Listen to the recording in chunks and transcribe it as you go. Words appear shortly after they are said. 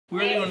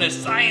We're doing a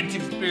science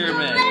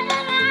experiment. What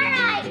about our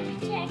eyes?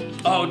 Check.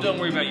 Oh, don't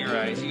worry about your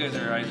eyes. You guys,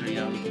 your eyes are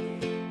young.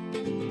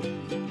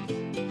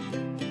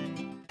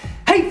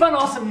 Hey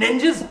FunAwesome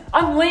ninjas,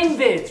 I'm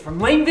LaneVids from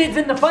LaneVids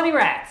and the Funny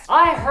Rats.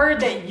 I heard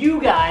that you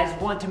guys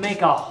want to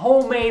make a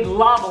homemade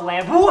lava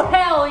lamp.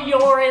 Well,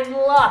 you're in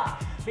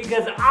luck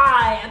because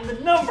I am the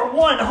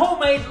 #1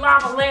 homemade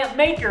lava lamp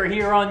maker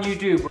here on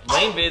YouTube.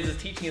 LaneVids is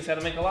teaching us how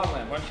to make a lava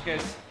lamp. Why don't you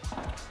guys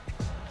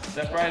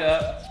step right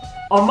up?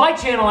 On my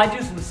channel, I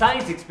do some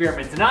science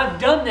experiments, and I've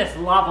done this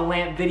lava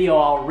lamp video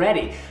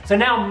already. So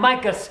now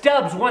Micah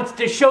Stubbs wants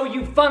to show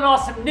you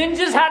FunAwesome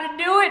ninjas how to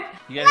do it.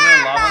 You guys know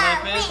what a lava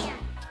lamp is?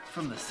 It's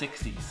from the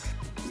 60s.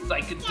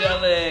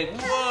 Psychedelic.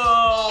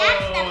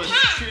 Whoa, it's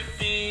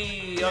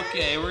trippy.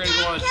 Okay, we're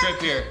gonna go on a trip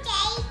here.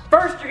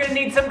 First, you're gonna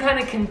need some kind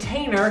of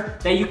container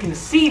that you can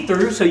see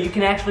through so you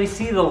can actually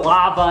see the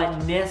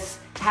lava-ness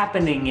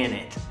happening in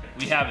it.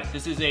 We have it.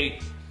 This is a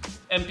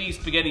empty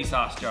spaghetti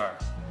sauce jar.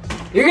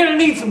 You're gonna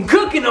need some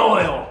cooking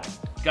oil.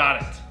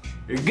 Got it.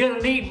 You're gonna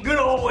need good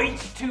old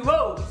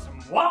H2O, some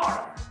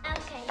water.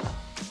 Okay.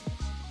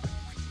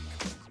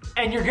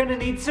 And you're gonna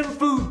need some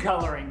food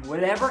coloring,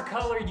 whatever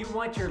color you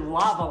want your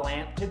lava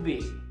lamp to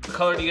be. What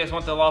color do you guys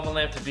want the lava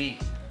lamp to be?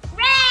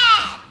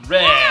 Red.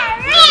 Red. Yeah,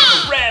 We're gonna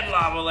make a red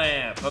lava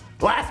lamp.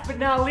 Last but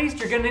not least,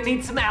 you're gonna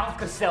need some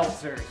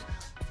Alka-Seltzers.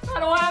 I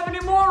don't have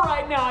any more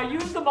right now. I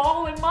used them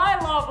all in my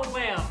lava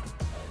lamp.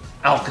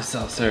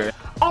 Alka-Seltzer.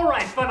 All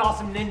right,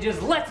 FunAwesome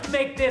ninjas, let's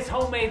make this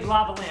homemade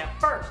lava lamp.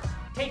 First,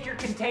 take your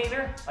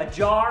container, a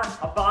jar,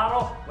 a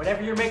bottle,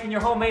 whatever you're making your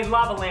homemade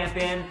lava lamp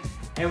in,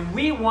 and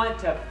we want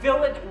to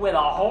fill it with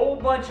a whole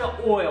bunch of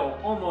oil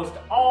almost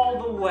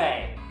all the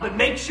way. But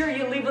make sure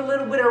you leave a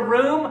little bit of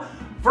room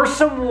for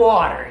some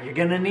water. You're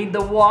gonna need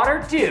the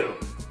water too.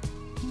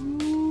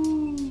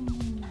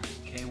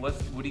 Okay, what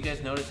do you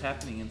guys notice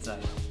happening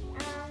inside?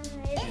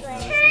 It's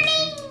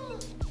turning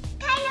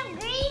kind of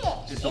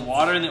greenish. Is the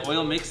water and the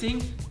oil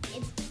mixing?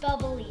 It's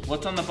bubbly.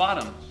 What's on the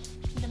bottom?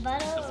 The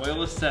butter. The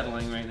oil is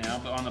settling right now,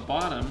 but on the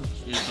bottom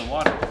is the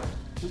water.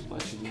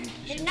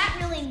 They're not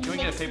really Can we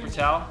get a paper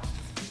towel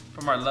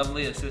from our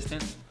lovely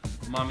assistant,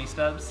 Mommy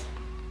Stubbs?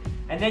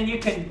 And then you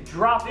can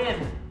drop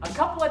in a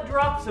couple of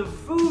drops of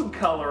food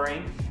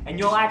coloring, and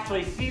you'll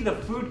actually see the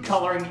food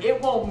coloring.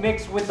 It won't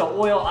mix with the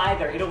oil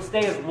either. It'll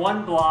stay as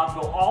one blob,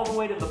 go all the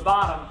way to the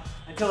bottom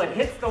until it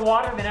hits the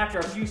water. Then after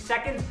a few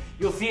seconds,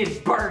 you'll see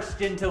it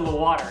burst into the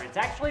water. It's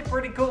actually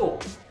pretty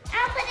cool.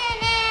 I'll put it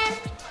in.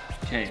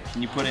 Okay,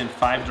 can you put in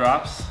 5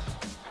 drops?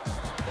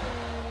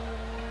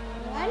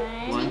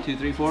 1, 2,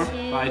 3, 4,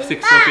 5,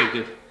 6. Okay,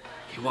 good.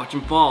 Okay, watch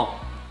them fall.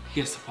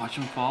 Yes, watch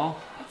them fall.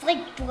 It's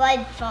like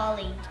blood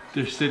falling.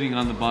 They're sitting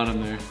on the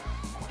bottom there.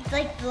 It's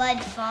like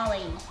blood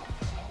falling.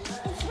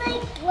 It's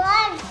like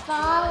blood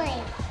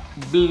falling.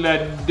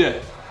 Blood.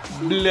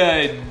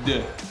 Blood.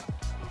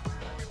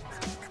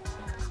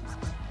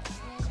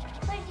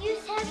 But you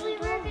said we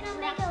were gonna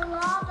make a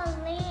lava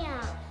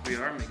lamp. We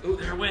are making. Oh,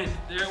 there it went.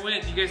 There it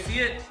went. You guys see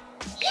it?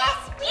 Yes,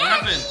 we What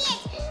happened?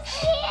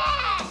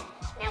 Yeah.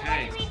 Now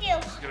Okay. what do we do?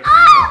 Gotta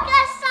Oh,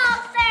 the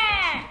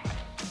saucer!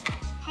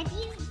 Have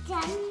you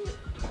done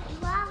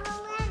lava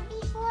lamp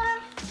before?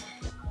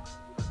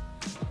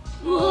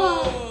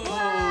 Whoa!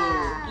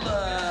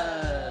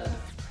 Blood.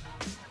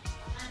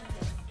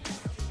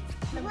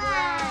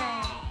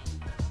 Blood.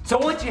 So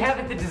once you have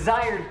it the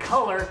desired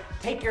color,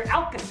 take your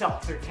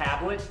Alka-Seltzer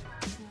tablet.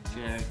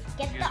 Okay.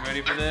 Get You guys the-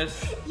 ready for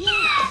this? Yeah.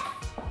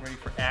 Ready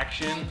for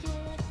action?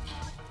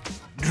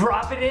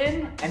 Drop it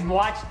in and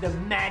watch the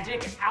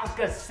magic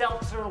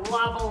Alka-Seltzer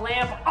lava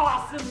lamp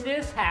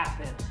awesomeness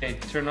happen. Okay,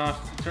 turn on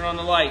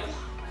the light.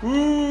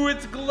 Ooh,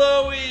 it's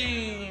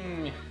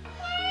glowing!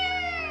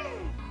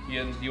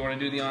 You want to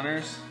do the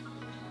honors?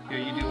 Here,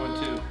 you do one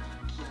too.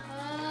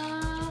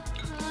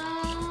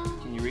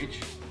 Can you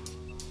reach?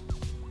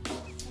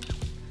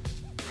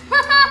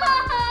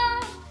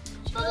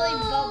 It's really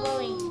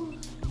bubbling.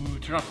 Ooh,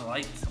 turn off the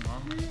lights,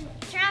 Mom.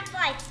 Turn off the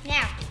lights.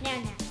 Now.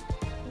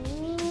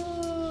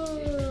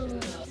 Ooh.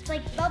 It's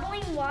like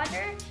bubbling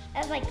water.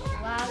 It's like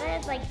lava.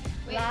 It's like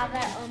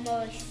lava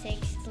almost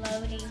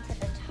exploding to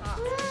the top.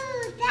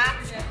 Ooh,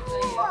 that's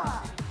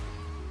cool.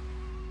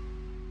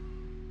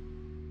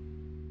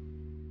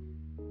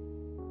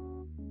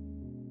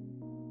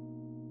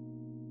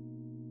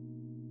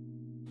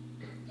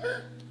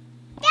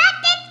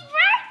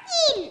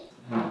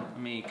 Let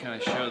me kind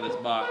of show this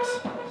box.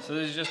 So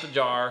this is just a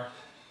jar,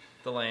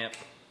 the lamp.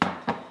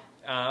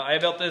 I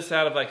built this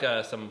out of like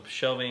some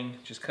shelving,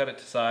 just cut it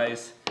to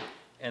size.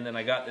 And then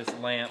I got this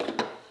lamp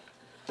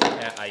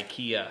at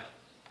IKEA.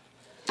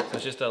 So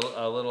it's just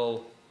a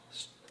little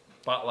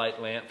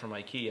spotlight lamp from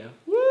IKEA.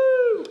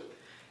 Woo!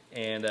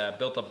 And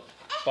built a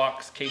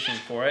box casing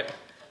for it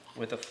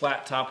with a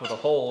flat top with a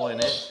hole in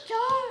it.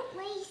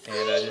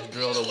 And I just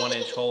drilled a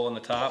 1-inch hole in the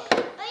top.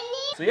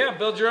 So yeah,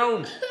 build your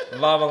own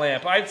lava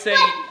lamp. I'd say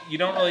you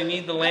don't really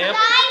need the lamp,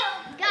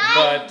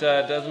 but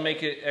it does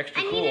make it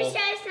extra cool. I need to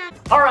show some.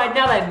 Alright,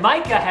 now that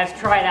Micah has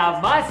tried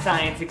out my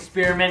science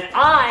experiment,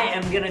 I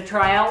am gonna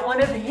try out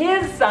one of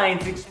his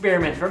science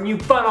experiments from you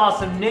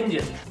FunAwesome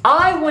ninjas.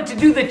 I want to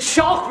do the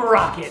chalk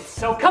rockets,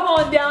 so come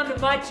on down to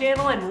my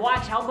channel and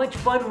watch how much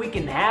fun we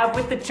can have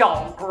with the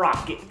chalk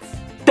rockets.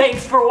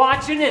 Thanks for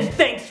watching and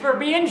thanks for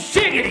being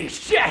shiggity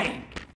shaggy!